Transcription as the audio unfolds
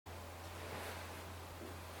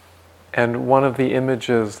And one of the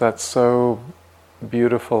images that's so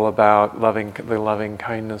beautiful about the loving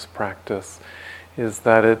kindness practice is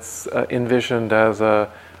that it's envisioned as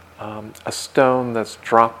a stone that's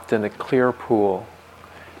dropped in a clear pool,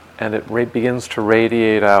 and it begins to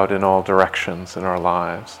radiate out in all directions in our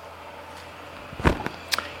lives.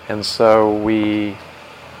 And so we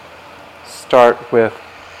start with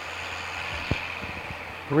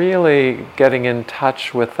really getting in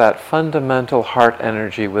touch with that fundamental heart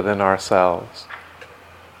energy within ourselves.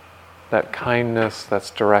 That kindness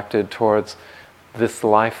that's directed towards this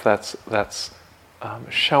life that's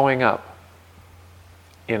showing up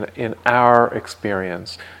in our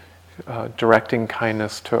experience, directing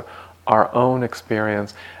kindness to our own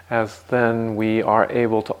experience, as then we are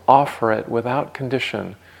able to offer it without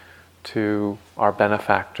condition to our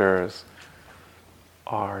benefactors,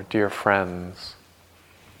 our dear friends,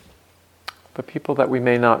 the people that we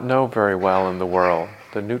may not know very well in the world,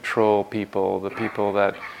 the neutral people, the people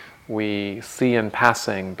that we see in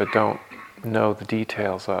passing but don't know the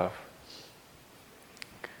details of.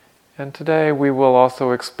 And today we will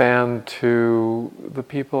also expand to the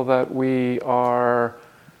people that we are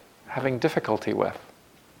having difficulty with,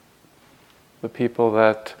 the people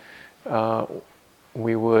that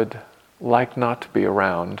we would like not to be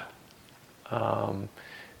around,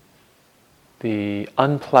 the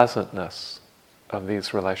unpleasantness of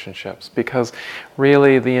these relationships, because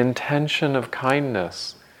really the intention of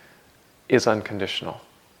kindness is unconditional.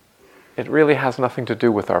 It really has nothing to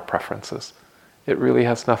do with our preferences. It really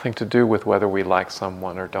has nothing to do with whether we like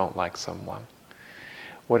someone or don't like someone.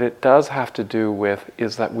 What it does have to do with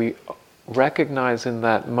is that we recognize in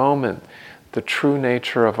that moment the true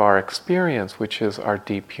nature of our experience, which is our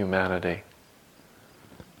deep humanity.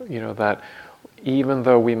 That even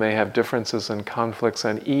though we may have differences and conflicts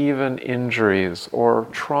and even injuries or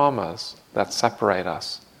traumas that separate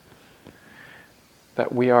us,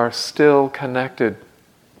 that we are still connected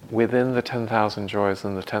within the 10,000 joys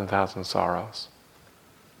and the 10,000 sorrows.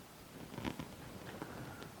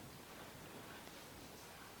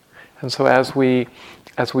 And so as we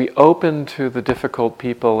open to the difficult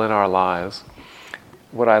people in our lives,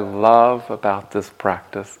 what I love about this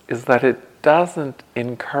practice is that it doesn't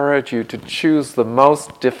encourage you to choose the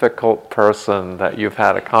most difficult person that you've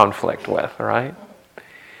had a conflict with, right?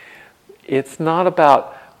 It's not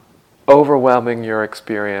about overwhelming your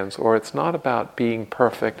experience, or it's not about being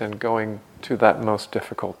perfect and going to that most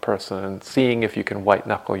difficult person and seeing if you can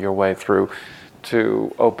white-knuckle your way through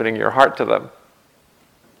to opening your heart to them.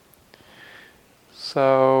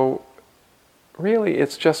 So really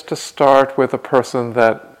it's just to start with a person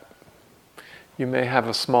that you may have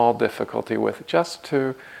a small difficulty with, just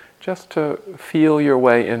to feel your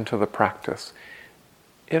way into the practice.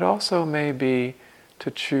 It also may be to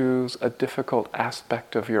choose a difficult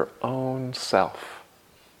aspect of your own self.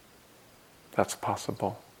 That's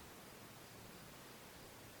possible.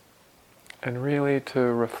 And really to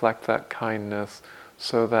reflect that kindness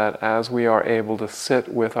so that as we are able to sit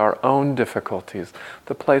with our own difficulties,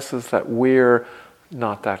 the places that we're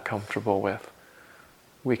not that comfortable with,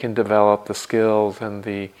 we can develop the skills and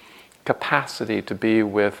the capacity to be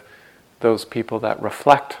with those people that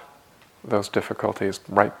reflect those difficulties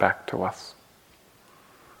right back to us.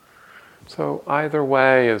 So either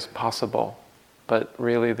way is possible, but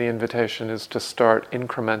really the invitation is to start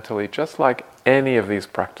incrementally, just like any of these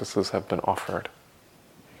practices have been offered.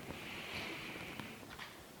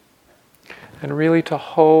 And really to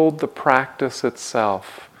hold the practice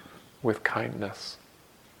itself with kindness.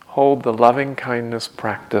 Hold the loving kindness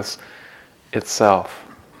practice itself.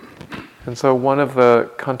 And so one of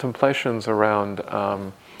the contemplations around,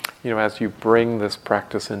 as you bring this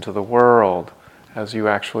practice into the world, as you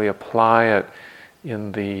actually apply it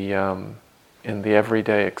in the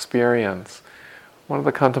everyday experience, one of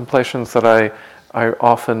the contemplations that I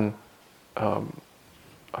often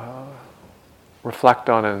reflect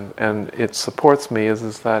on and it supports me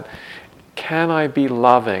is that, can I be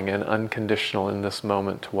loving and unconditional in this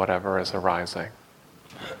moment to whatever is arising?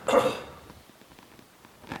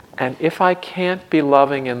 And if I can't be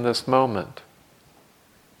loving in this moment,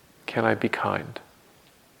 can I be kind?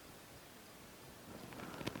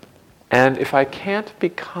 And if I can't be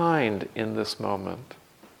kind in this moment,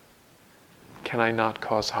 can I not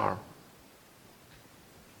cause harm?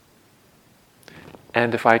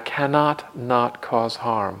 And if I cannot not cause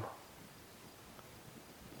harm,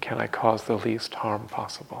 can I cause the least harm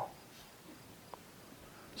possible?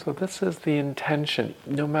 So this is the intention.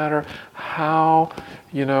 No matter how,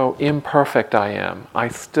 imperfect I am, I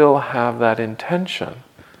still have that intention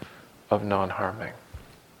of non-harming.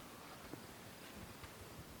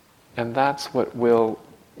 And that's what will,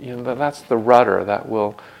 that's the rudder that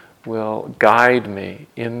will guide me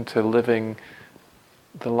into living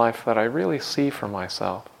the life that I really see for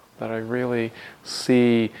myself, that I really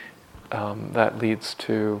see that leads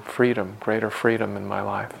to freedom, greater freedom in my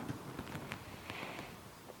life.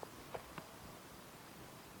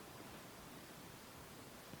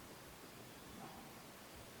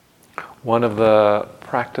 One of the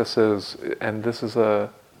practices, and this is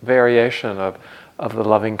a variation of the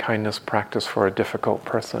loving kindness practice for a difficult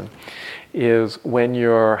person, is when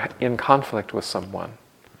you're in conflict with someone,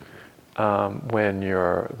 when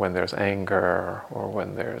there's anger or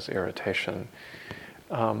when there's irritation.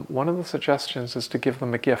 One of the suggestions is to give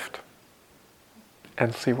them a gift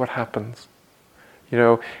and see what happens.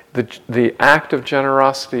 The act of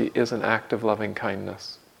generosity is an act of loving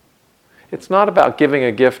kindness. It's not about giving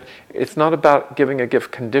a gift. It's not about giving a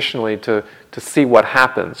gift conditionally to see what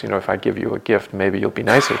happens. If I give you a gift, maybe you'll be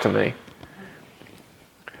nicer to me.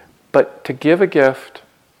 But to give a gift,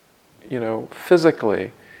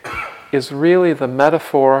 physically, is really the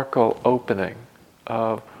metaphorical opening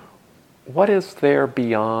of what is there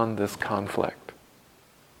beyond this conflict.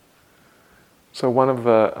 So one of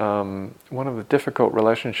the difficult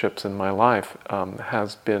relationships in my life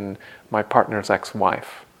has been my partner's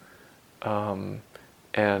ex-wife.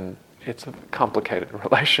 And it's a complicated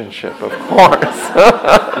relationship, of course.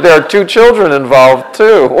 There are 2 children involved,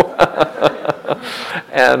 too.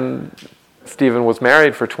 And Stephen was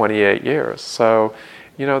married for 28 years. So,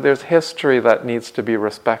 there's history that needs to be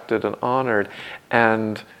respected and honored,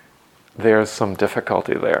 and there's some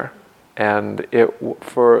difficulty there. And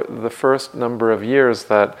for the first number of years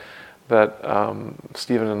that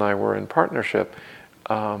Stephen and I were in partnership,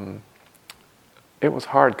 it was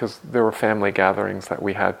hard because there were family gatherings that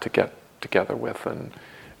we had to get together with, and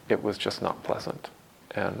it was just not pleasant.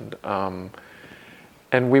 And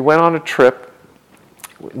we went on a trip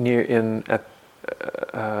in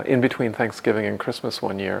between Thanksgiving and Christmas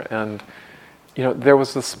one year, and there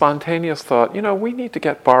was the spontaneous thought, we need to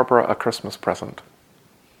get Barbara a Christmas present.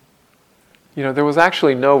 There was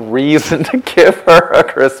actually no reason to give her a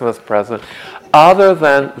Christmas present, other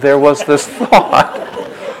than there was this thought.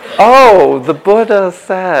 Oh, the Buddha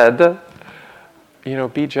said,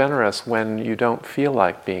 be generous when you don't feel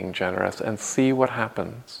like being generous and see what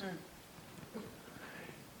happens.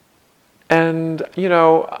 And,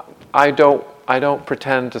 I don't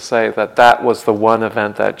pretend to say that was the one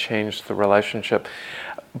event that changed the relationship,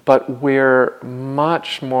 but we're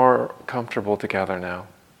much more comfortable together now.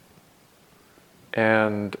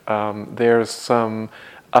 And there's some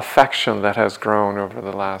affection that has grown over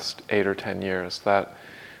the last 8 or 10 years that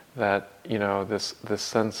this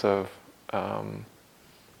sense of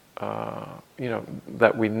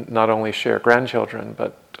that we not only share grandchildren,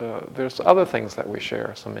 but there's other things that we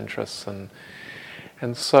share, some interests,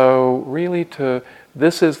 and so really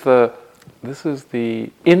this is the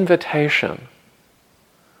invitation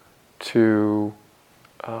to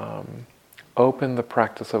open the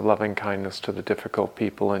practice of loving kindness to the difficult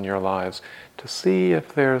people in your lives, to see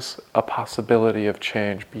if there's a possibility of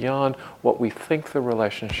change beyond what we think the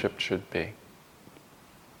relationship should be.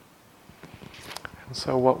 And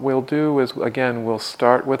so what we'll do is, again, we'll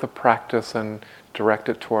start with a practice and direct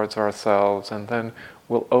it towards ourselves, and then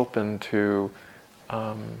we'll open to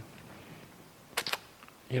a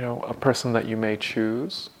person that you may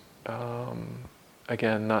choose.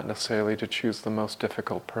 Again, not necessarily to choose the most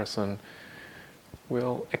difficult person.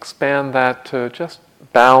 We'll expand that to just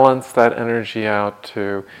balance that energy out,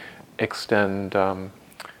 to extend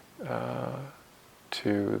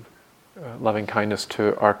to loving kindness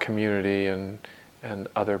to our community and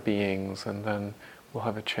other beings, and then we'll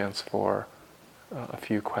have a chance for a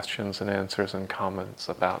few questions and answers and comments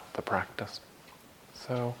about the practice.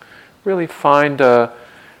 So really find a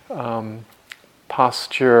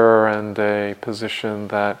posture and a position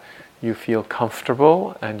that you feel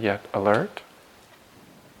comfortable and yet alert.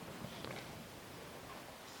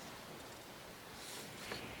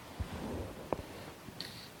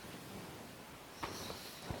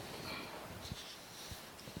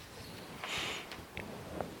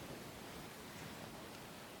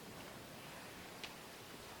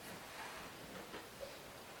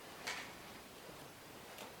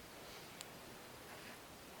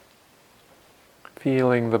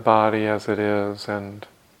 Feeling the body as it is and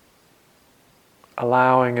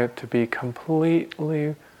allowing it to be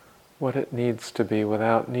completely what it needs to be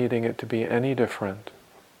without needing it to be any different.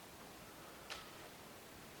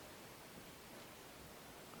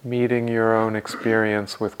 Meeting your own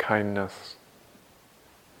experience with kindness.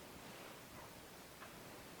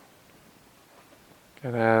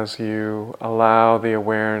 And as you allow the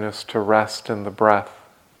awareness to rest in the breath,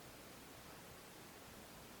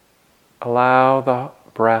 Allow the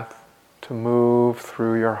breath to move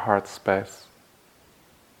through your heart space.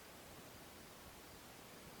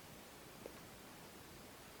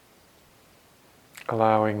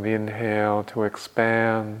 Allowing the inhale to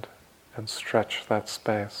expand and stretch that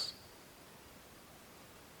space.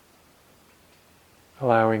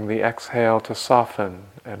 Allowing the exhale to soften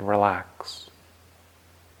and relax.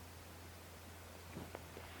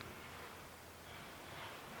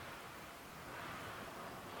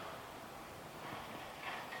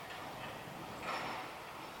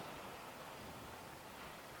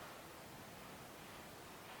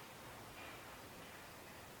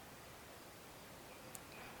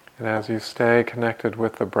 And as you stay connected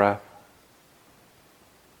with the breath,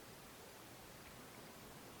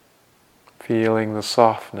 feeling the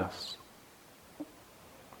softness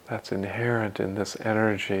that's inherent in this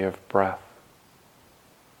energy of breath,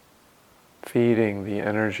 feeding the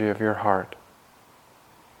energy of your heart.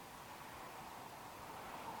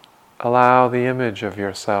 Allow the image of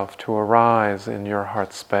yourself to arise in your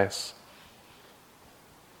heart space,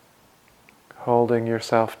 holding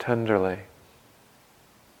yourself tenderly.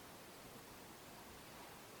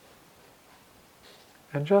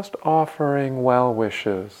 And just offering well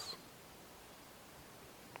wishes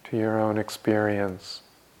to your own experience.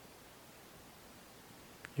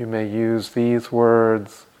 You may use these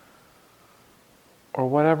words or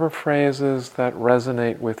whatever phrases that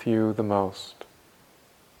resonate with you the most.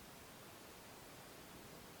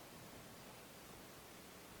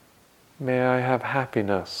 May I have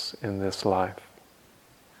happiness in this life.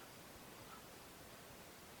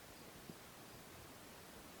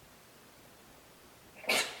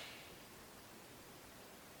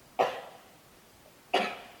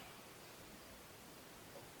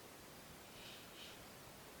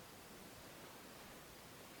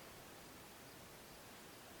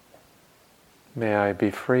 May I be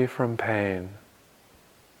free from pain.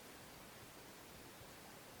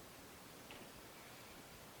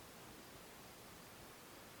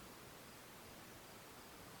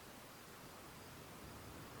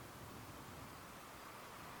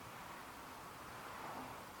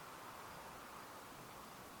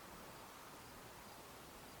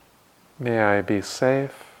 May I be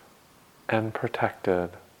safe and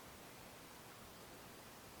protected.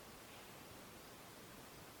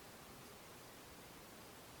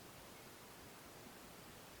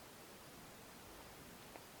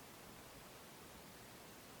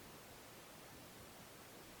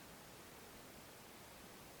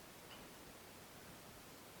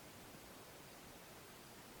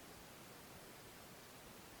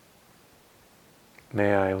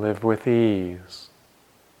 May I live with ease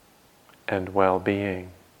and well-being.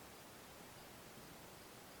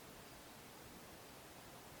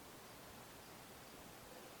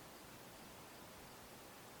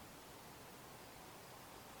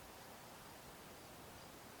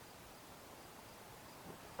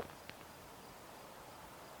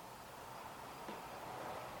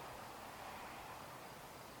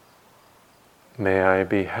 May I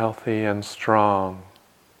be healthy and strong.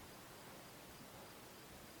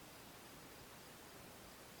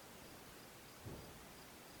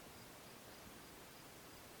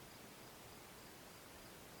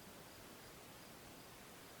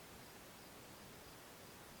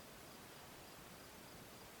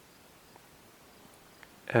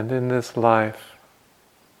 And in this life,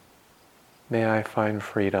 may I find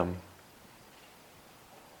freedom.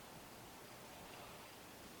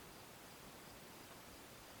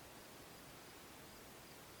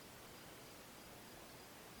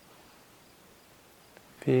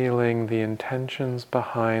 Feeling the intentions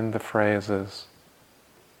behind the phrases.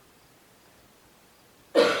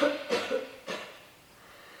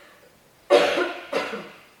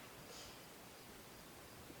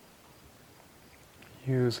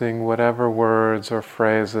 Using whatever words or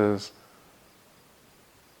phrases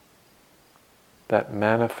that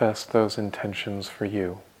manifest those intentions for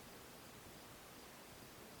you.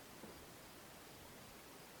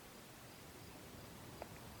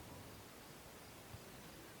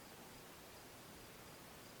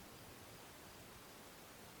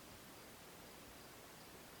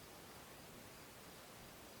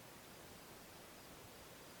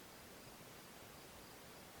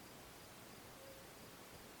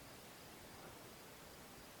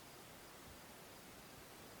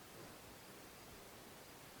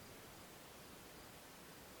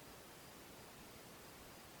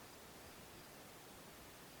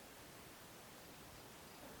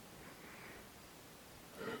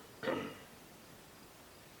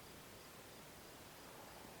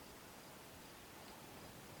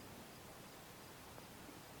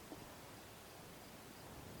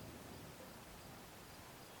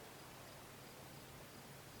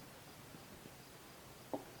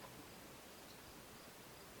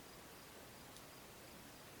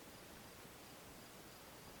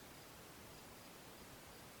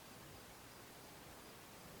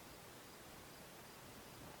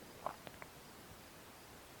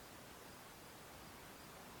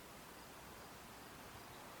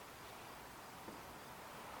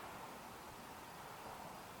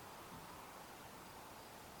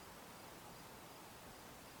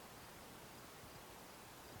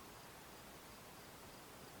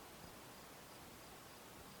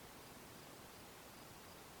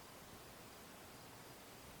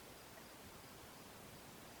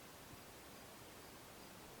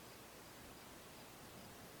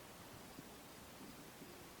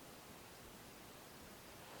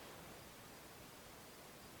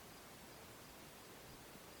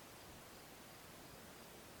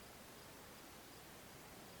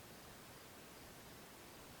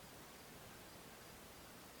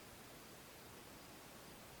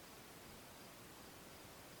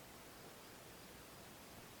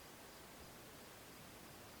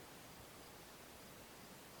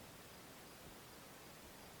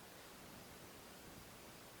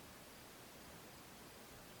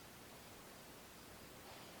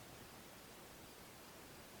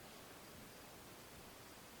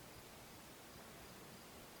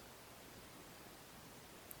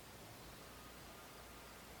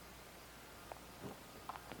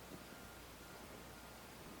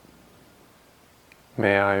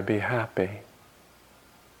 May I be happy.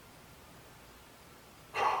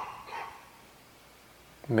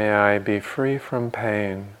 May I be free from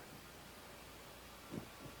pain.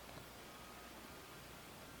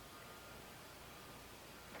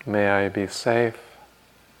 May I be safe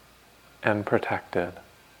and protected.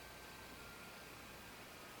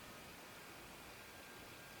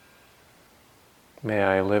 May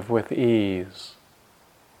I live with ease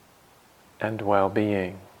and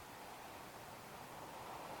well-being.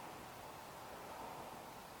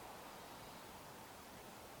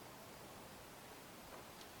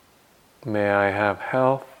 May I have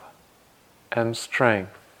health and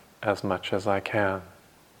strength as much as I can.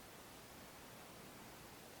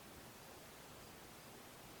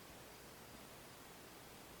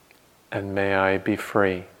 And may I be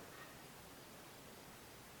free.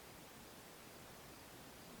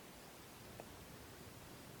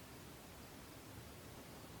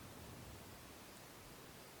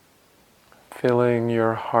 Filling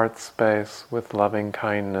your heart space with loving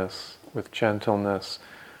kindness, with gentleness,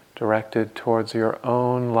 directed towards your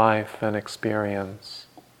own life and experience.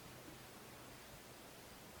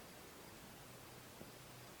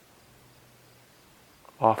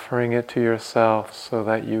 Offering it to yourself so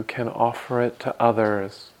that you can offer it to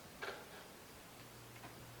others.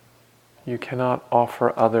 You cannot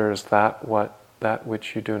offer others that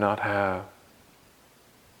which you do not have.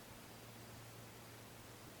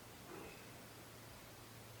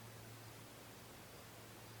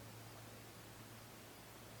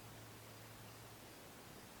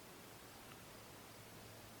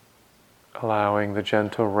 Allowing the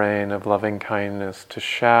gentle rain of loving kindness to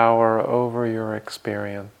shower over your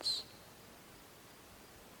experience.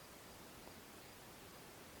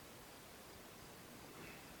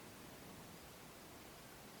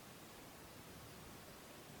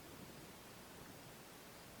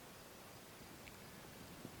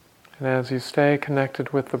 And as you stay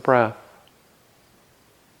connected with the breath,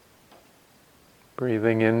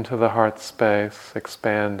 breathing into the heart space,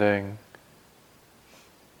 expanding,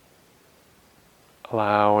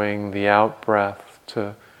 allowing the out-breath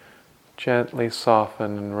to gently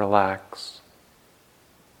soften and relax.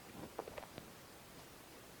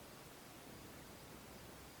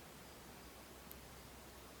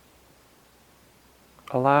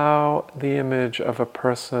 Allow the image of a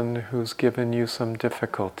person who's given you some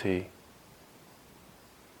difficulty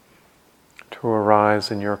to arise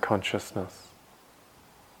in your consciousness.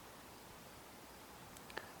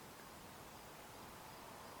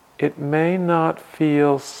 It may not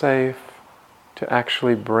feel safe to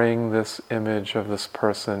actually bring this image of this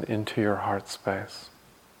person into your heart space.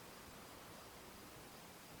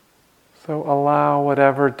 So allow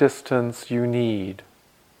whatever distance you need.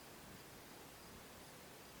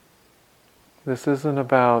 This isn't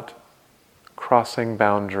about crossing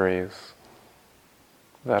boundaries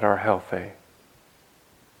that are healthy.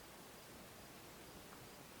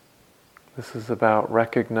 This is about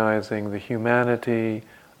recognizing the humanity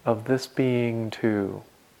of this being too,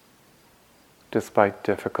 despite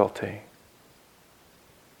difficulty.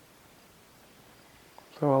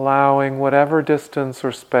 So allowing whatever distance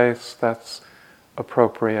or space that's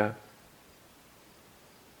appropriate,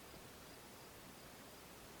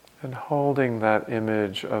 and holding that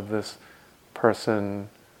image of this person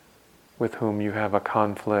with whom you have a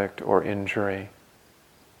conflict or injury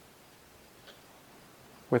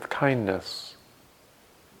with kindness,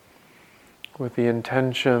 with the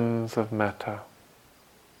intentions of metta.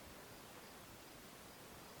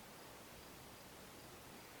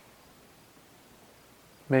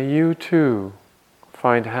 May you too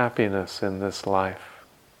find happiness in this life.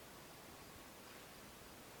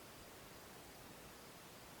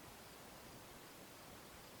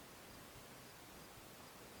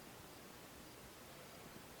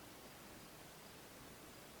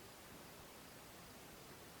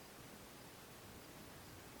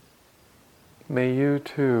 May you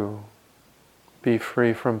too be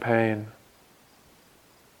free from pain.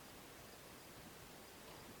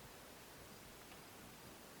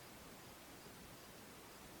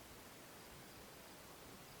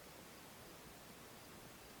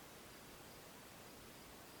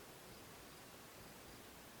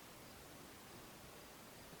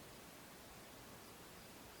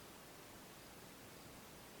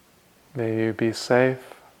 May you be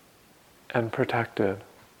safe and protected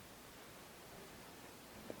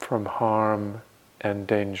from harm and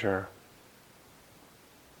danger.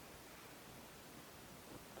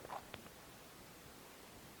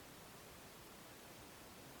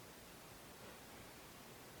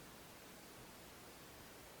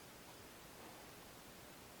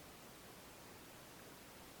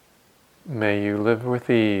 May you live with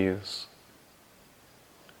ease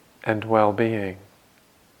and well-being.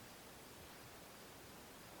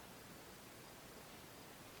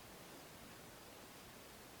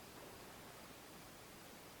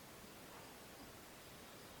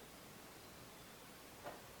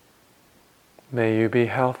 May you be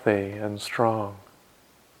healthy and strong.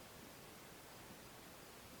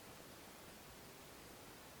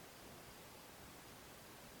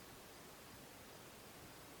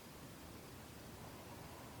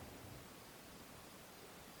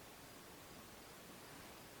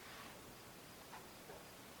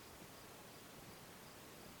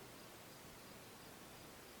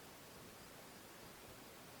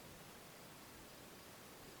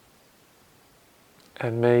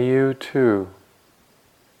 And may you too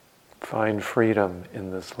find freedom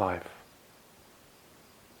in this life.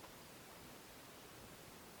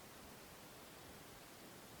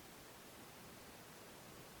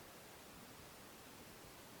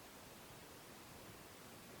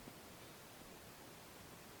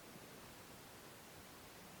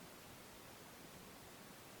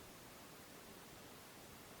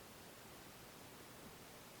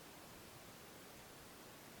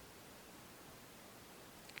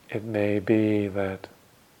 It may be that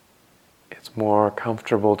it's more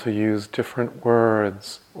comfortable to use different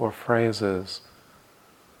words or phrases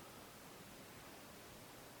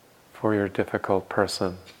for your difficult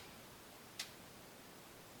person.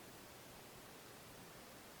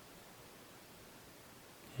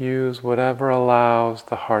 Use whatever allows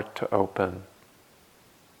the heart to open,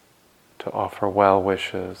 to offer well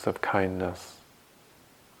wishes of kindness.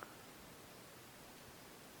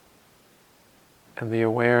 And the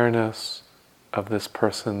awareness of this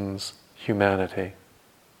person's humanity.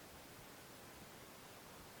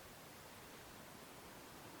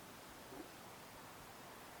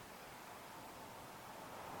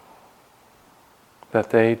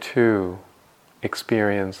 That they too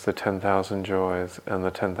experience the 10,000 joys and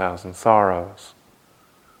the 10,000 sorrows.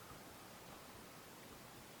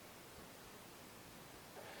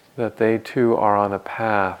 That they too are on a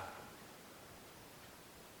path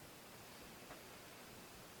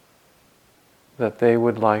that they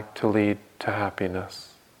would like to lead to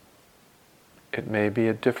happiness. It may be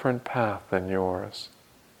a different path than yours.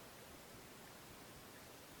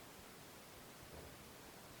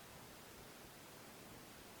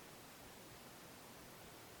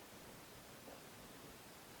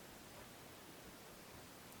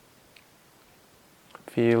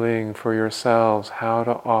 Feeling for yourselves how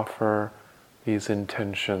to offer these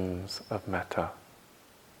intentions of metta.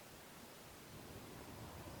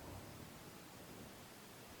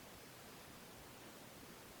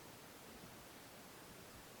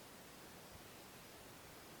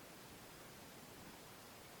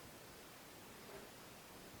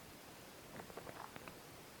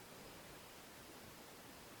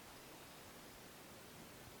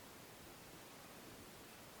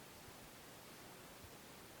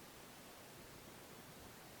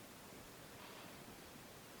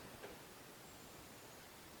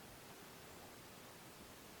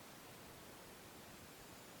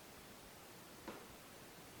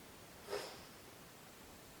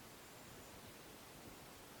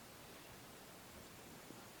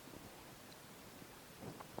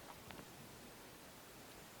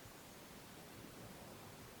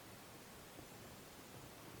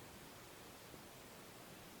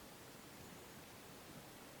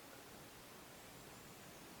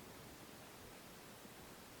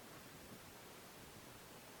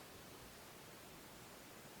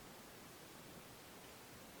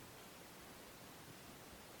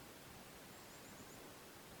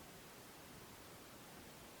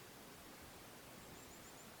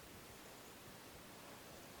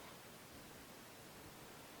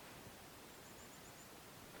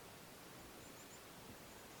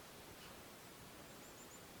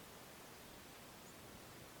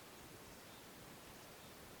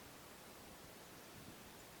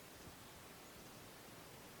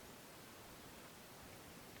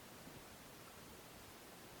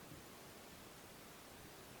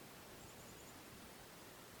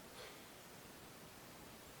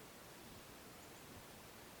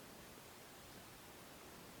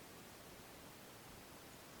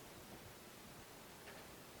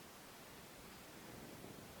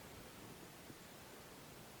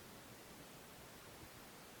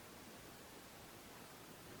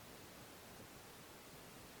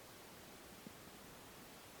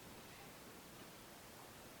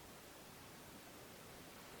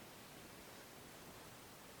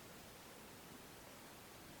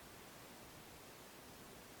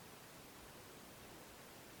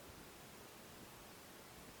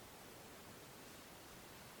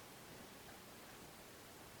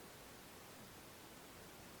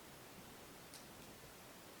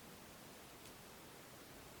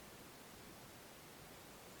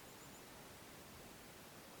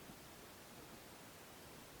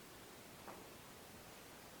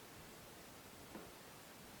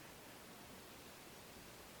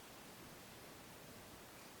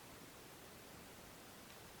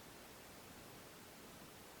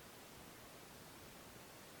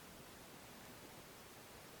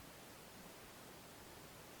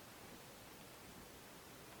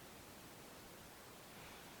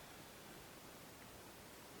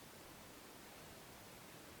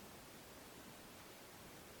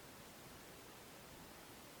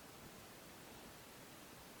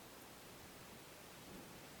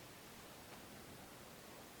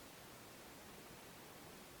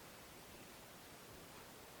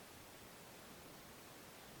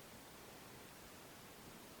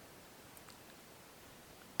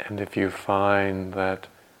 And if you find that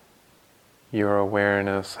your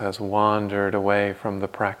awareness has wandered away from the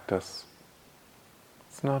practice,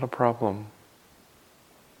 it's not a problem.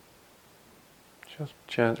 Just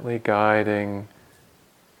gently guiding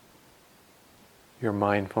your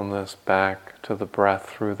mindfulness back to the breath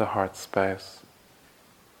through the heart space,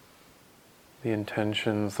 the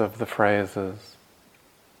intentions of the phrases.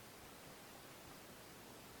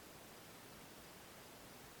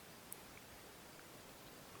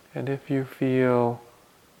 And if you feel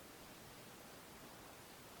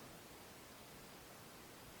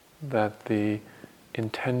that the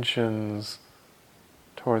intentions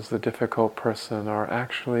towards the difficult person are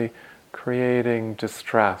actually creating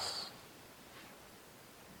distress,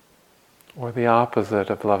 or the opposite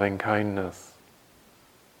of loving kindness,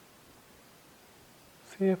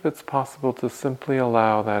 see if it's possible to simply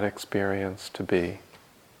allow that experience to be.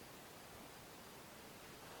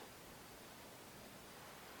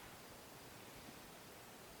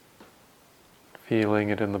 Feeling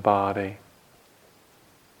it in the body,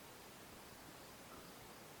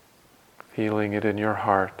 feeling it in your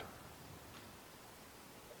heart.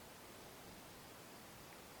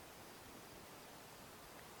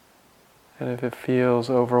 And if it feels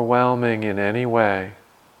overwhelming in any way,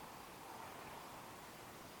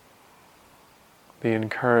 the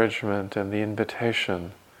encouragement and the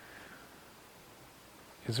invitation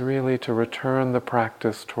is really to return the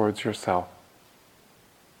practice towards yourself.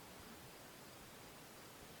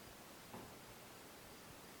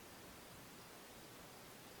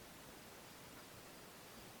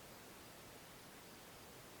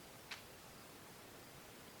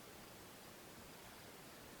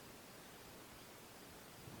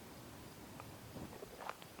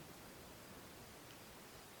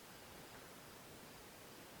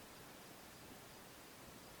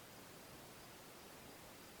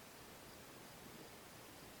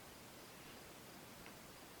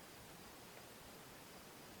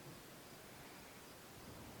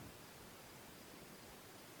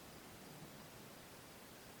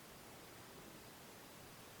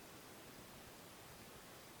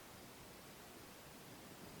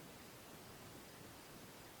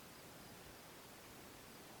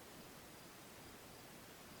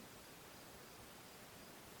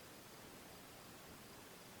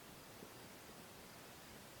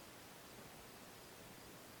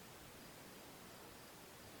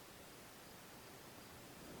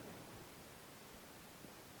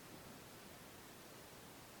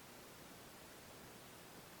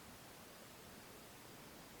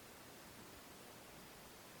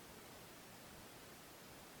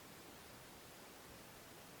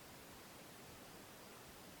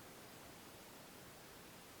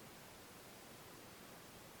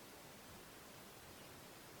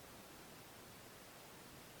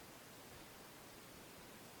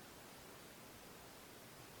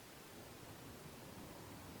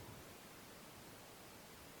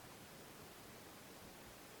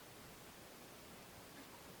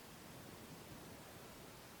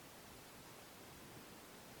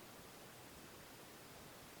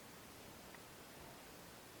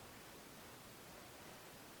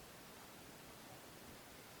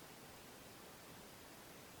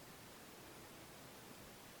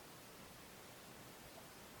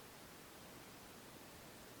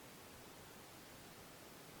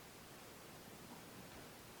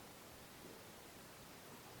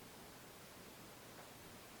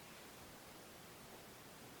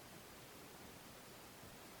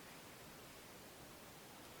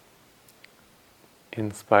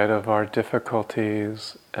 In spite of our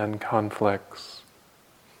difficulties and conflicts,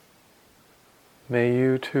 may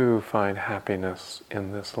you too find happiness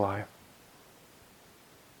in this life.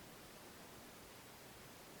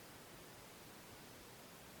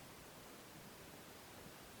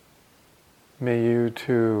 May you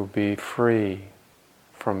too be free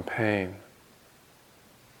from pain.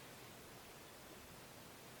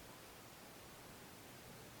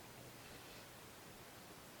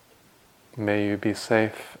 May you be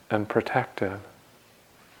safe and protected.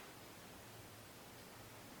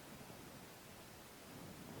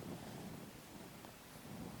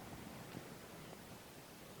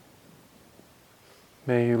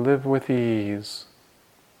 May you live with ease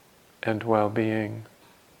and well-being.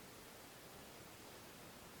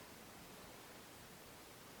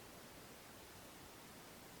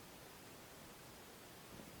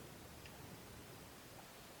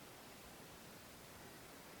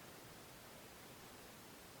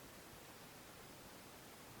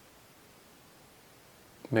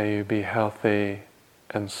 May you be healthy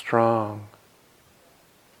and strong.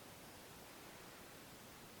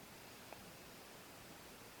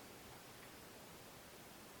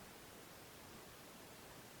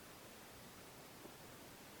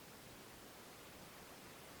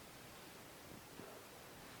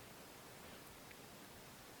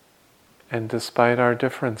 And despite our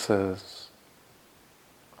differences,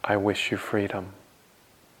 I wish you freedom.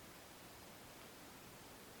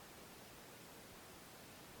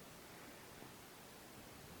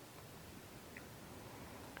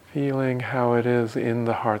 Feeling how it is in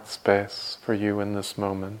the heart space for you in this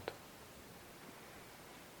moment.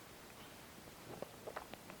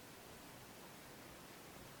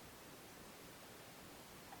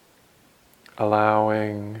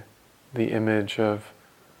 Allowing the image of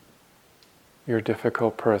your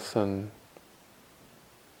difficult person,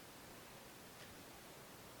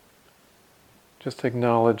 just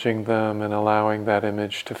acknowledging them and allowing that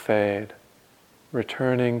image to fade,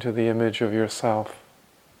 returning to the image of yourself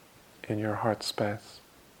in your heart space.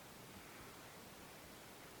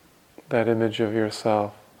 That image of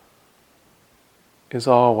yourself is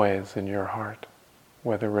always in your heart,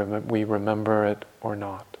 whether we remember it or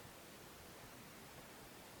not.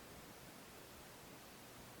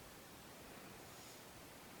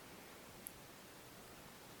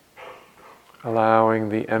 Allowing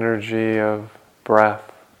the energy of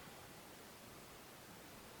breath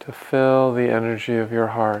to fill the energy of your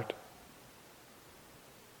heart.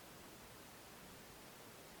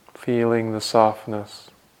 Feeling the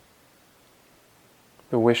softness,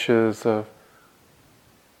 the wishes of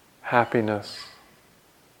happiness,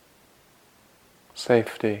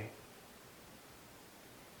 safety,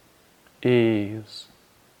 ease,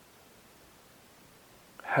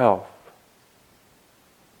 health,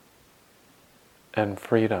 and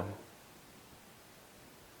freedom.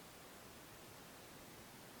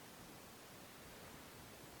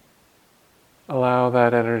 Allow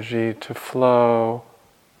that energy to flow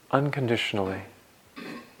unconditionally,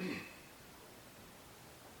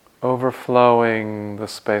 overflowing the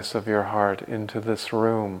space of your heart into this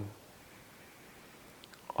room,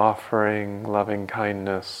 offering loving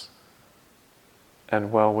kindness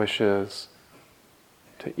and well wishes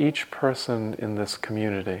to each person in this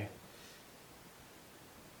community.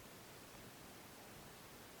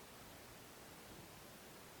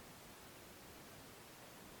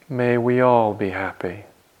 May we all be happy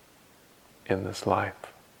in this life.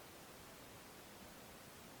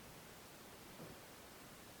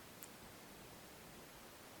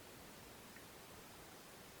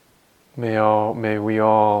 May we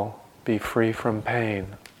all be free from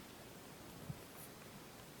pain.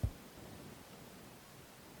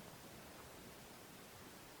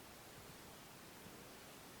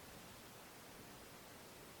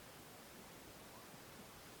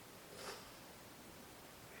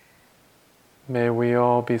 May we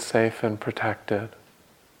all be safe and protected.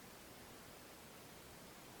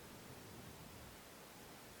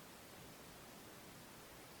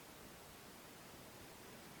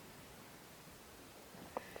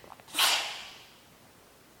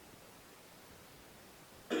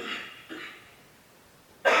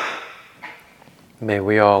 May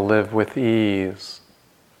we all live with ease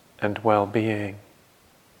and well-being.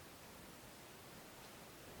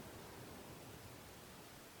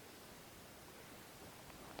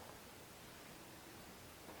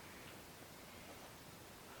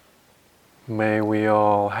 May we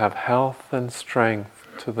all have health and strength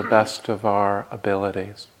to the best of our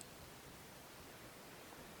abilities.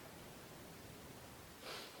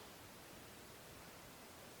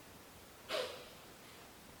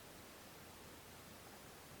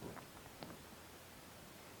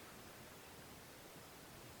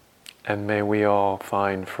 And may we all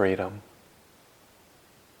find freedom.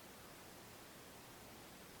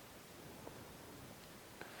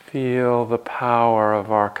 Feel the power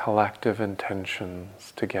of our collective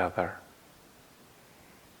intentions together.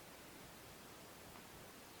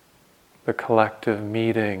 The collective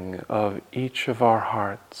meeting of each of our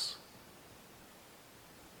hearts.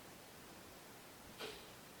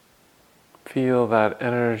 Feel that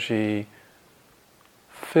energy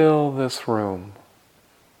fill this room.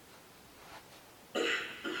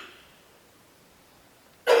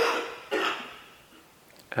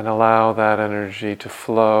 And allow that energy to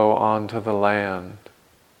flow onto the land.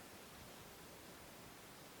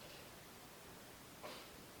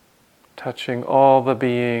 Touching all the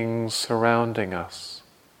beings surrounding us.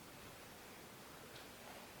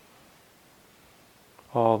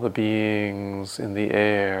 All the beings in the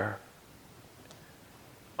air,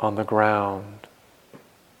 on the ground,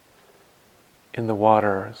 in the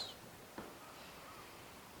waters.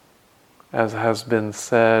 As has been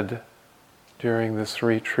said during this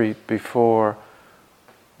retreat before,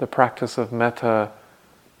 the practice of metta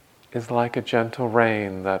is like a gentle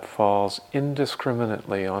rain that falls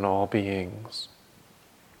indiscriminately on all beings.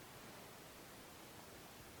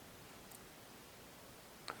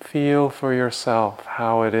 Feel for yourself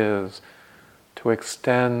how it is to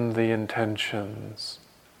extend the intentions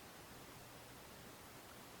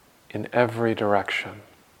in every direction.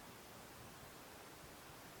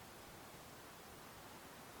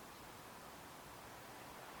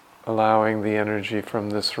 Allowing the energy from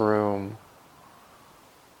this room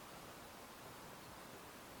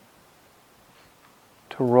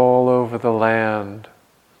to roll over the land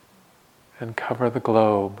and cover the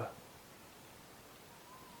globe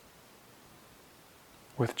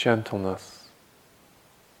with gentleness.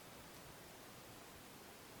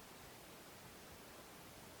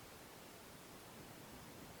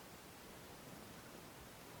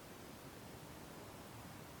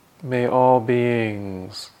 May all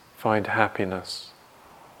beings find happiness.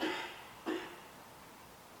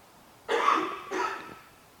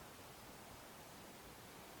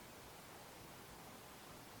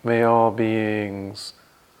 May all beings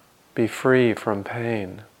be free from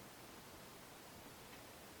pain.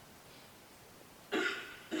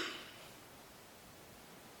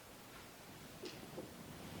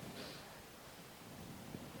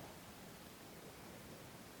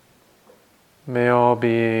 May all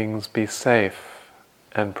beings be safe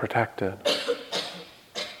and protected.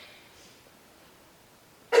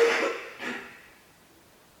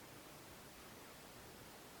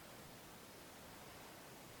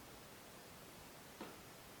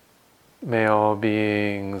 May all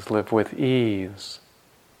beings live with ease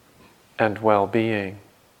and well-being.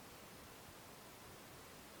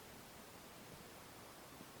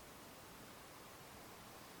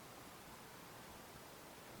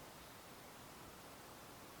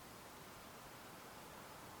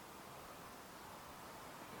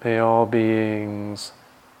 May all beings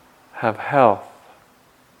have health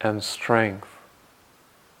and strength.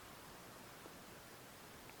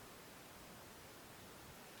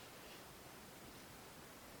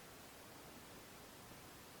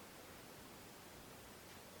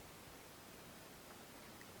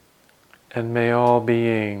 And may all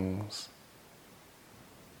beings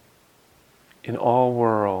in all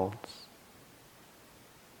worlds,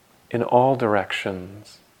 in all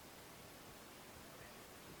directions,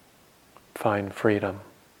 find freedom.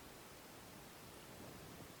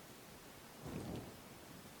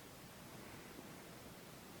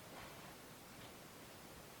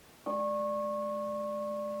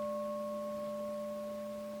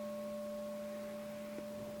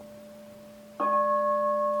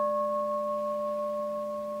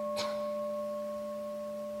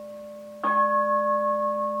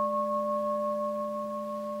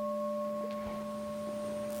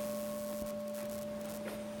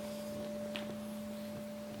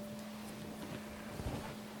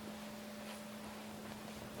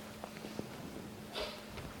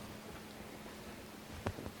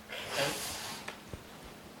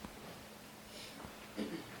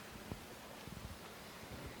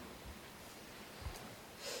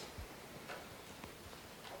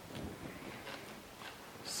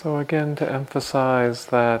 So again, to emphasize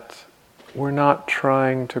that we're not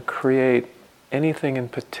trying to create anything in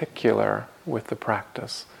particular with the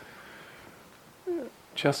practice,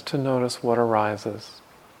 just to notice what arises.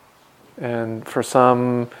 And for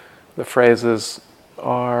some, the phrases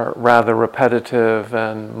are rather repetitive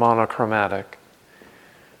and monochromatic.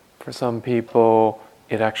 For some people,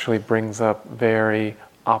 it actually brings up very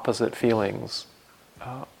opposite feelings,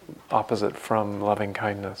 opposite from loving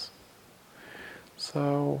kindness.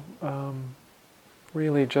 So,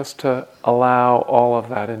 really just to allow all of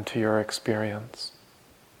that into your experience.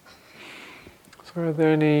 So are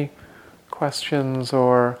there any questions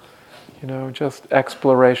or, just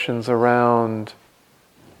explorations around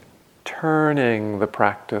turning the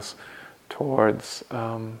practice towards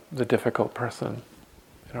the difficult person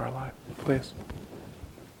in our life? Please.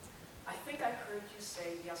 I think I heard you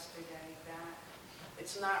say yesterday that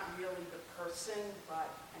it's not really the person,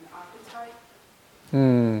 but an archetype.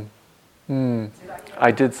 I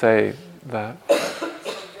did say that. So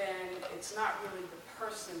then it's not really the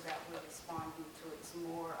person that we're responding to, it's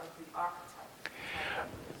more of the archetype.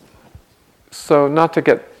 So not to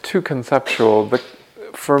get too conceptual, but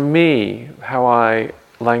for me, how I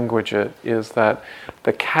language it is that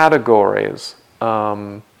the categories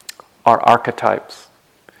are archetypes.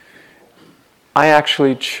 I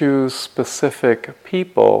actually choose specific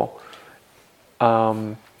people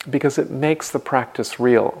because it makes the practice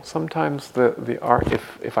real. Sometimes the art,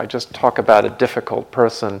 if I just talk about a difficult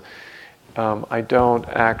person, I don't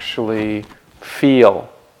actually feel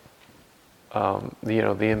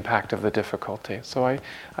the impact of the difficulty. So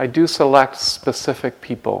I do select specific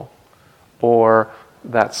people or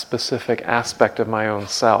that specific aspect of my own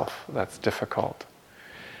self that's difficult.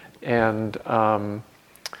 And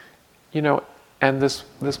And this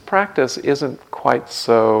practice isn't quite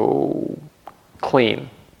so clean,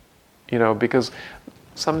 because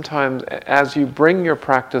sometimes as you bring your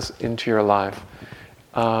practice into your life,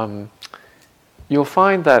 you'll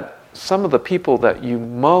find that some of the people that you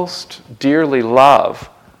most dearly love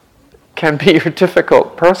can be your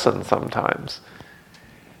difficult person sometimes.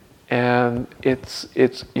 And it's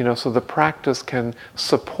so the practice can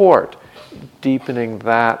support deepening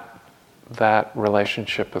that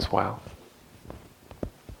relationship as well.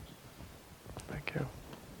 Thank you.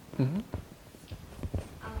 Mm-hmm.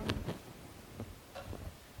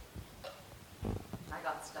 I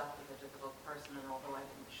got stuck with a difficult person, and although I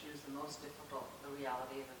didn't choose the most difficult, the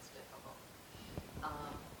reality is it's difficult.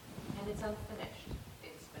 And it's unfinished.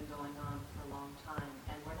 It's been going on for a long time,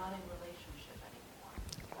 and we're not in relationship anymore.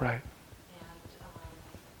 Right. And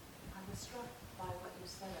I was struck by what you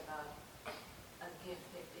said about a gift.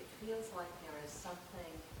 It feels like there is something.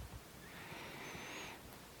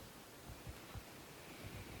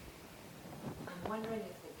 I'm wondering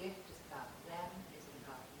if the gift is about them, is it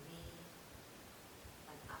about me?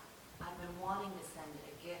 Like I've been wanting to send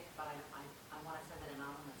a gift, but I want to send it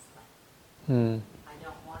anonymously. I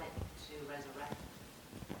don't want it to resurrect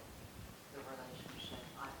the relationship.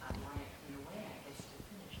 I want it, in a way, I guess, to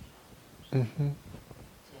finish the relationship.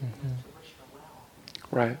 To wish her well.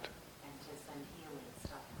 Right. And to send healing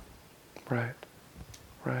stuff.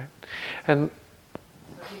 Right. And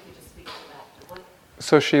so if you could just speak to that.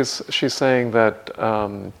 so she's saying that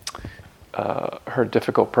her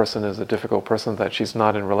difficult person is a difficult person that she's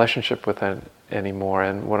not in relationship with anymore.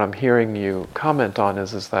 And what I'm hearing you comment on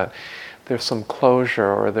is that there's some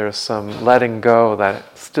closure or there's some letting go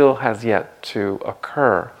that still has yet to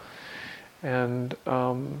occur. And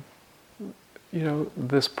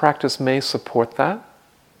this practice may support that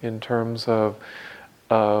in terms of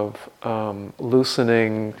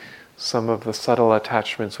loosening some of the subtle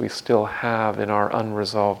attachments we still have in our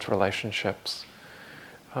unresolved relationships.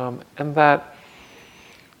 And that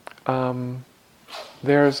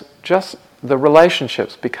there's just the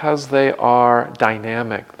relationships, because they are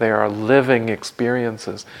dynamic, they are living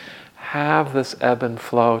experiences, have this ebb and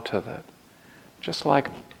flow to them. Just like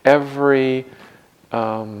everything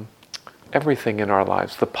in our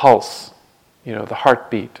lives, the pulse, the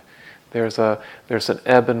heartbeat, there's an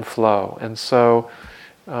ebb and flow. And so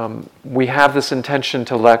we have this intention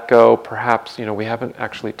to let go. Perhaps we haven't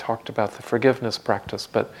actually talked about the forgiveness practice,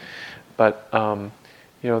 but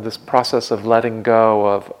this process of letting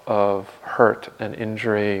go of hurt and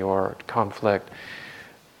injury or conflict,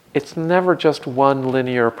 it's never just one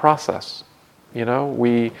linear process.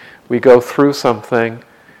 We go through something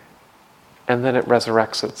and then it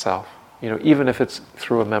resurrects itself, even if it's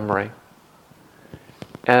through a memory.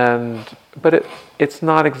 But it's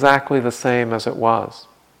not exactly the same as it was.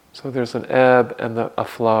 So there's an ebb and a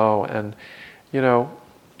flow, and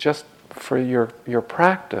just for your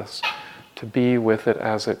practice to be with it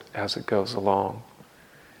as it goes along.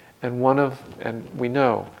 And we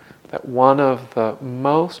know that one of the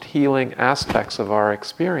most healing aspects of our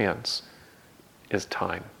experience is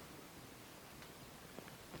time.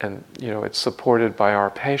 And it's supported by our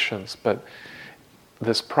patience, but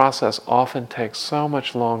this process often takes so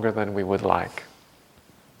much longer than we would like.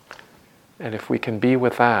 And if we can be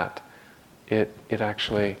with that, it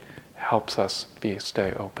actually helps us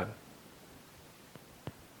stay open.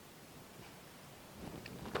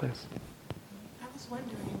 Please. I was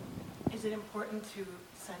wondering, is it important to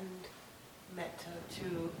send metta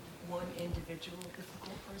to one individual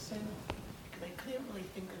difficult person? Because I couldn't really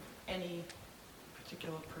think of any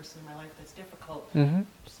particular person in my life that's difficult. Mm-hmm.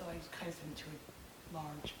 So I kind of sent it to a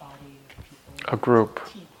large body of people. A group.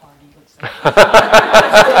 Tea party, let's say.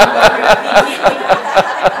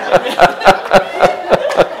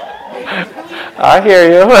 I hear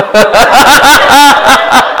you.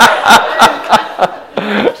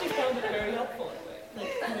 I actually found it very helpful in a way.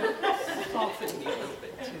 Like, softened me a little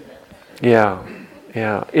bit too.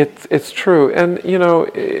 Yeah. It's true. And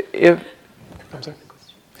if I'm sorry.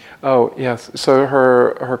 Oh yes. So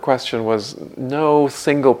her question was, no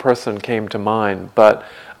single person came to mind, but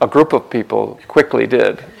a group of people quickly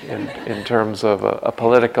did in terms of a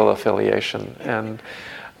political affiliation, and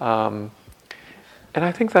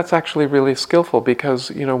I think that's actually really skillful, because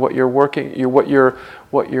what you're working, you're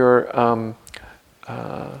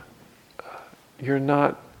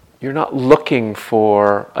not looking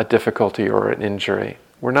for a difficulty or an injury.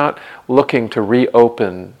 We're not looking to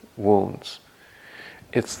reopen wounds.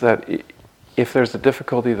 It's that if there's a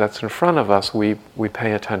difficulty that's in front of us, we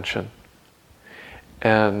pay attention.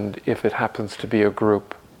 And if it happens to be a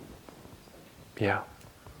group, yeah.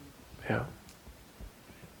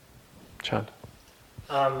 Chand.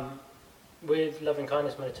 With loving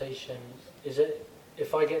kindness meditation, is it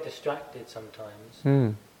if I get distracted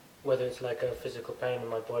sometimes, whether it's like a physical pain in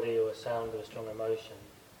my body or a sound or a strong emotion,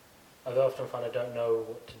 I often find I don't know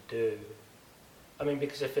what to do. I mean,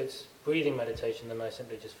 because if it's breathing meditation, then I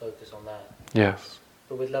simply just focus on that. Yes.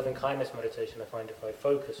 But with loving kindness meditation, I find if I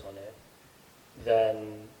focus on it,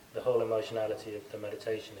 then the whole emotionality of the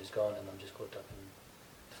meditation is gone, and I'm just caught up in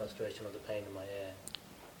the frustration or the pain in my ear.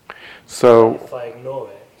 So, if I ignore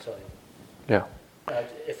it, yeah.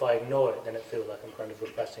 If I ignore it, then it feels like I'm kind of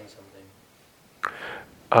repressing something.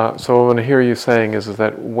 So what I hear you saying is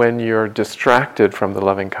that when you're distracted from the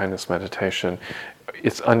loving kindness meditation,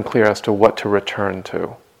 it's unclear as to what to return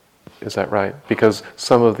to. Is that right? Because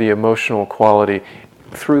some of the emotional quality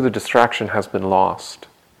through the distraction has been lost.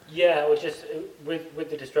 Yeah, or just with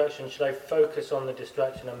the distraction, should I focus on the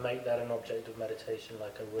distraction and make that an object of meditation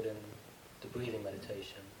like I would in the breathing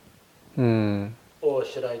meditation? Or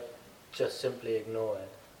should I just simply ignore it?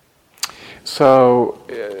 So,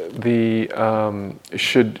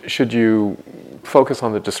 should you focus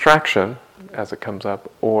on the distraction as it comes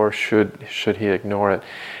up, or should he ignore it?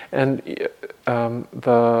 And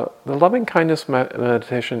the loving kindness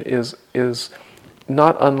meditation is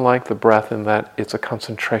not unlike the breath in that it's a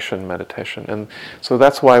concentration meditation, and so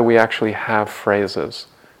that's why we actually have phrases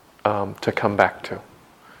to come back to.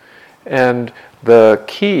 And the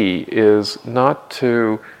key is not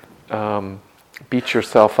to beat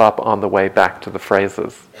yourself up on the way back to the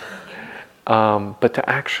phrases, but to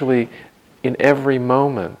actually, in every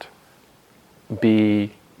moment,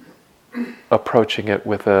 be approaching it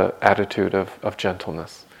with an attitude of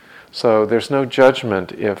gentleness. So there's no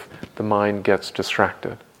judgment if the mind gets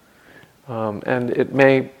distracted. And it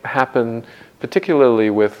may happen particularly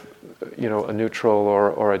with a neutral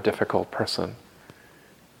or a difficult person.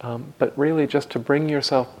 But really just to bring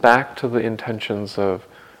yourself back to the intentions of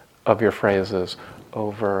your phrases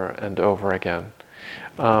over and over again.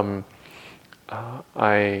 I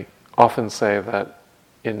often say that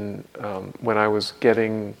when I was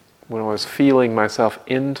feeling myself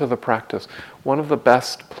into the practice, one of the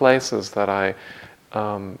best places that I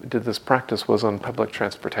did this practice was on public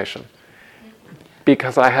transportation,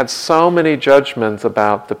 because I had so many judgments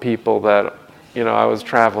about the people that I was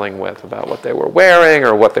traveling with, about what they were wearing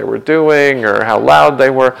or what they were doing or how loud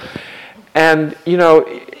they were, and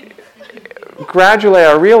gradually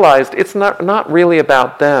I realized it's not really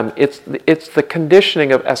about them. It's the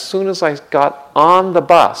conditioning of, as soon as I got on the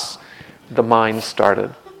bus, the mind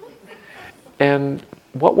started. And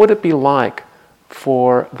what would it be like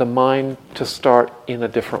for the mind to start in a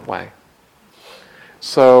different way?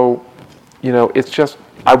 So, it's just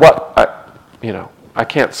I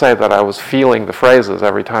can't say that I was feeling the phrases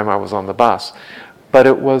every time I was on the bus, but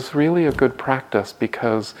it was really a good practice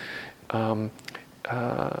because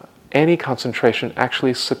any concentration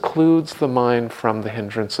actually secludes the mind from the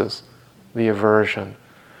hindrances, the aversion,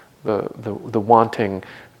 the wanting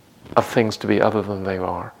of things to be other than they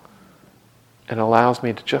are, and allows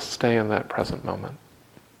me to just stay in that present moment.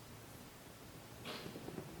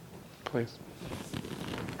 Please.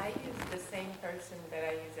 I use the same person that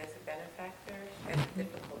I use as a benefactor as a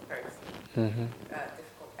difficult person,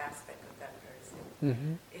 difficult aspect of that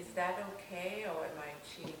person. Is that okay, or am I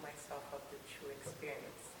cheating myself of the true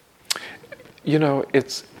experience?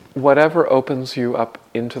 It's whatever opens you up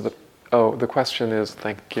into the... Oh, the question is,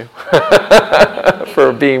 thank you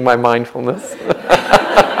for being my mindfulness.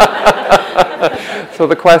 So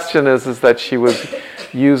the question is that she was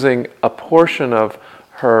using a portion of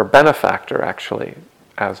her benefactor, actually,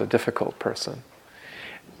 as a difficult person.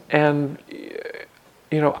 And,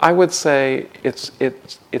 I would say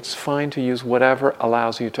it's fine to use whatever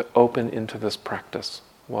allows you to open into this practice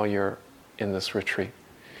while you're in this retreat.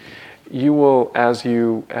 You will, as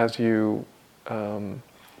you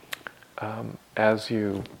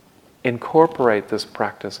incorporate this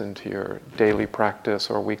practice into your daily practice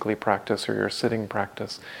or weekly practice or your sitting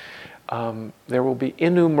practice, there will be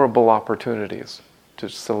innumerable opportunities to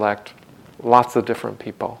select lots of different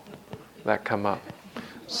people that come up.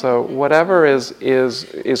 So whatever is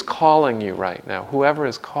calling you right now, whoever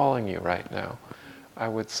is calling you right now, I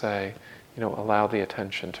would say, allow the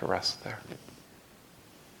attention to rest there.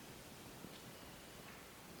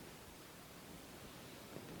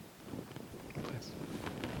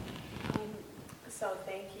 So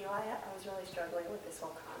thank you. I was really struggling with this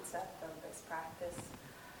whole concept of this practice,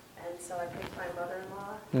 and so I picked my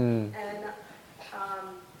mother-in-law, and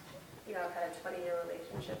I've had a 20-year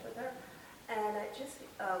relationship with her, and I just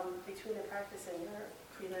between the practice and your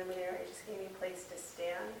preliminary, it just gave me a place to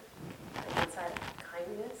stand inside of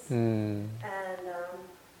kindness, and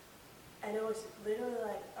And it was literally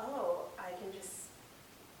like, oh, I can just,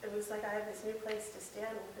 it was like I have this new place to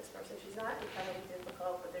stand with this person. She's not incredibly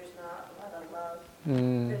difficult, but there's not a lot of love.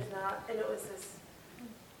 There's not, and it was this,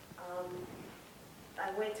 I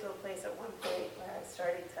went to a place at one point where I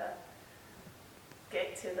started to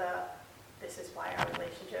get to this is why our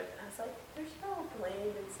relationship, and I was like, there's no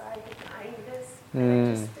blame inside the kindness, and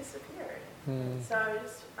it just disappeared. So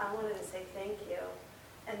I wanted to say thank you.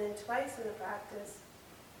 And then twice in the practice,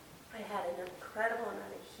 I had an incredible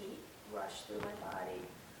amount of heat rush through my body.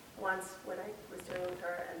 Once when I was doing it with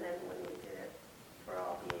her, and then when we did it for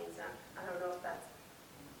all beings. I don't know if that's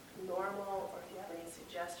normal or if you have any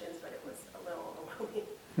suggestions, but it was a little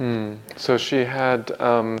overwhelming. So she had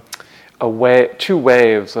two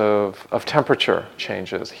waves of temperature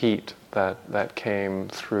changes, heat that came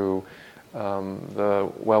through the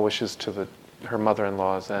well wishes to her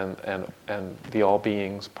mother-in-laws and the all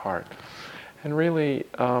beings part, and really,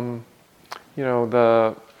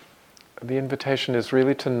 the invitation is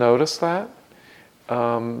really to notice that.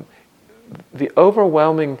 The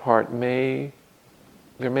overwhelming part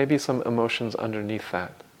there may be some emotions underneath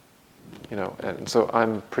that, and so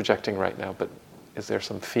I'm projecting right now, but is there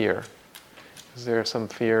some fear? Is there some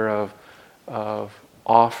fear of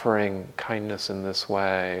offering kindness in this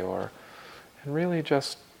way, and really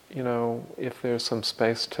just, if there's some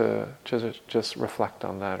space to just reflect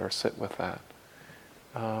on that or sit with that.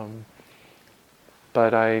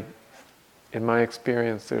 But in my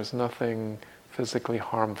experience, there's nothing physically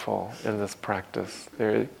harmful in this practice.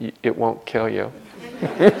 It won't kill you.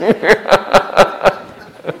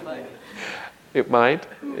 It might.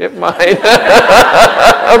 It might.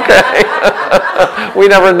 Okay. We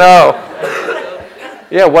never know.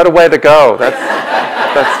 Yeah, what a way to go.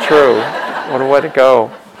 That's true. What a way to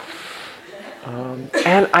go.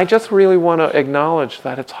 And I just really want to acknowledge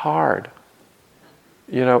that it's hard.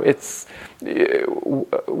 It's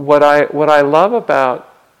what I love about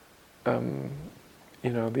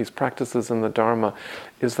these practices in the Dharma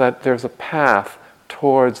is that there's a path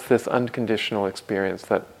towards this unconditional experience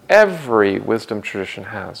that every wisdom tradition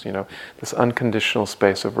has, this unconditional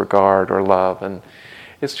space of regard or love. And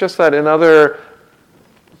it's just that in other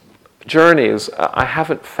journeys, I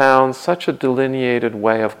haven't found such a delineated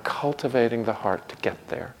way of cultivating the heart to get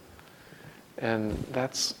there. And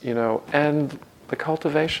that's, and the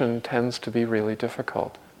cultivation tends to be really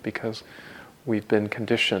difficult because we've been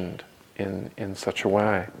conditioned in such a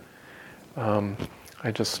way. I'm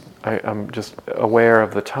just aware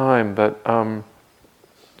of the time, but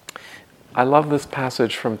I love this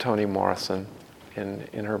passage from Toni Morrison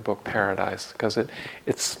in her book Paradise, because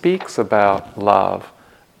it speaks about love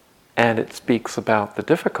and it speaks about the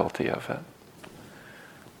difficulty of it.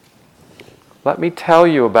 Let me tell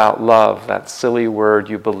you about love, that silly word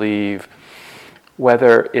you believe,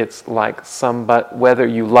 whether it's whether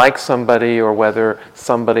you like somebody or whether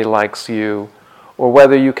somebody likes you, or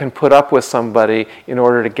whether you can put up with somebody in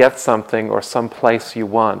order to get something or some place you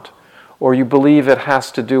want, or you believe it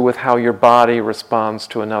has to do with how your body responds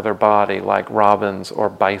to another body, like robins or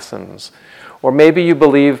bisons, or maybe you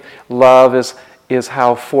believe love is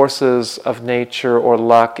how forces of nature or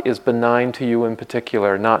luck is benign to you in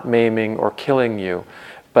particular, not maiming or killing you,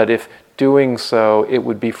 but if doing so, it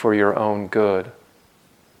would be for your own good.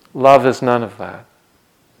 Love is none of that.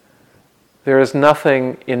 There is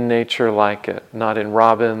nothing in nature like it, not in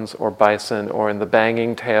robins or bison or in the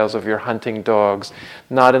banging tails of your hunting dogs,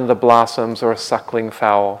 not in the blossoms or suckling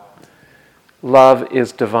fowl. Love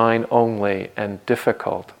is divine only and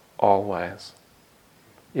difficult always.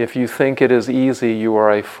 If you think it is easy, you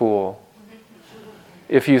are a fool.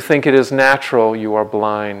 If you think it is natural, you are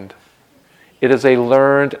blind. It is a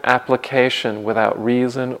learned application without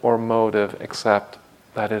reason or motive except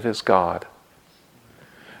that it is God.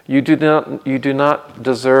 You do not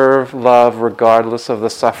deserve love regardless of the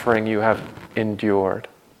suffering you have endured.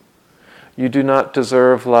 You do not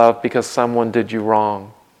deserve love because someone did you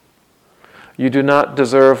wrong. You do not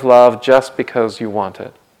deserve love just because you want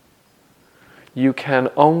it. You can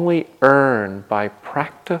only earn by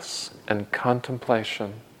practice and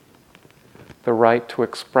contemplation the right to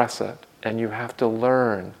express it, and you have to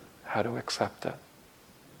learn how to accept it.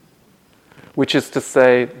 Which is to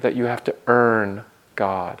say that you have to earn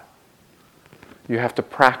God. You have to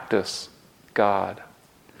practice God.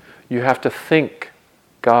 You have to think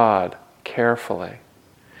God carefully.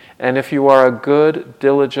 And if you are a good,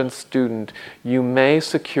 diligent student, you may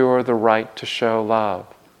secure the right to show love.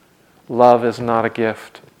 Love is not a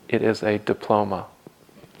gift, it is a diploma.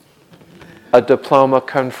 A diploma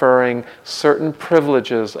conferring certain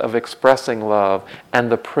privileges of expressing love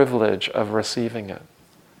and the privilege of receiving it.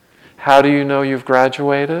 How do you know you've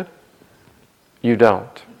graduated? You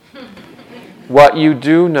don't. What you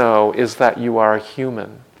do know is that you are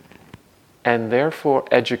human, and therefore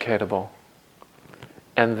educatable,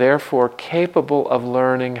 and therefore capable of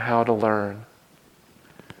learning how to learn,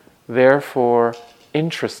 therefore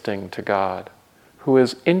interesting to God, who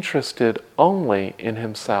is interested only in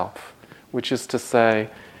himself, which is to say,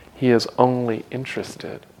 he is only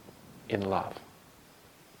interested in love.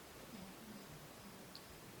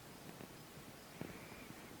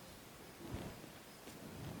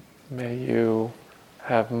 May you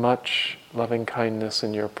have much loving kindness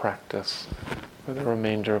in your practice for the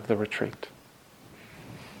remainder of the retreat.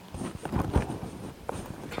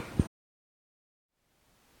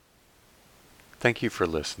 Thank you for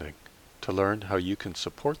listening. To learn how you can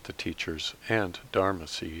support the teachers and Dharma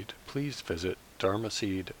Seed, please visit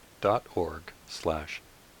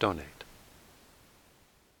dharmaseed.org/donate.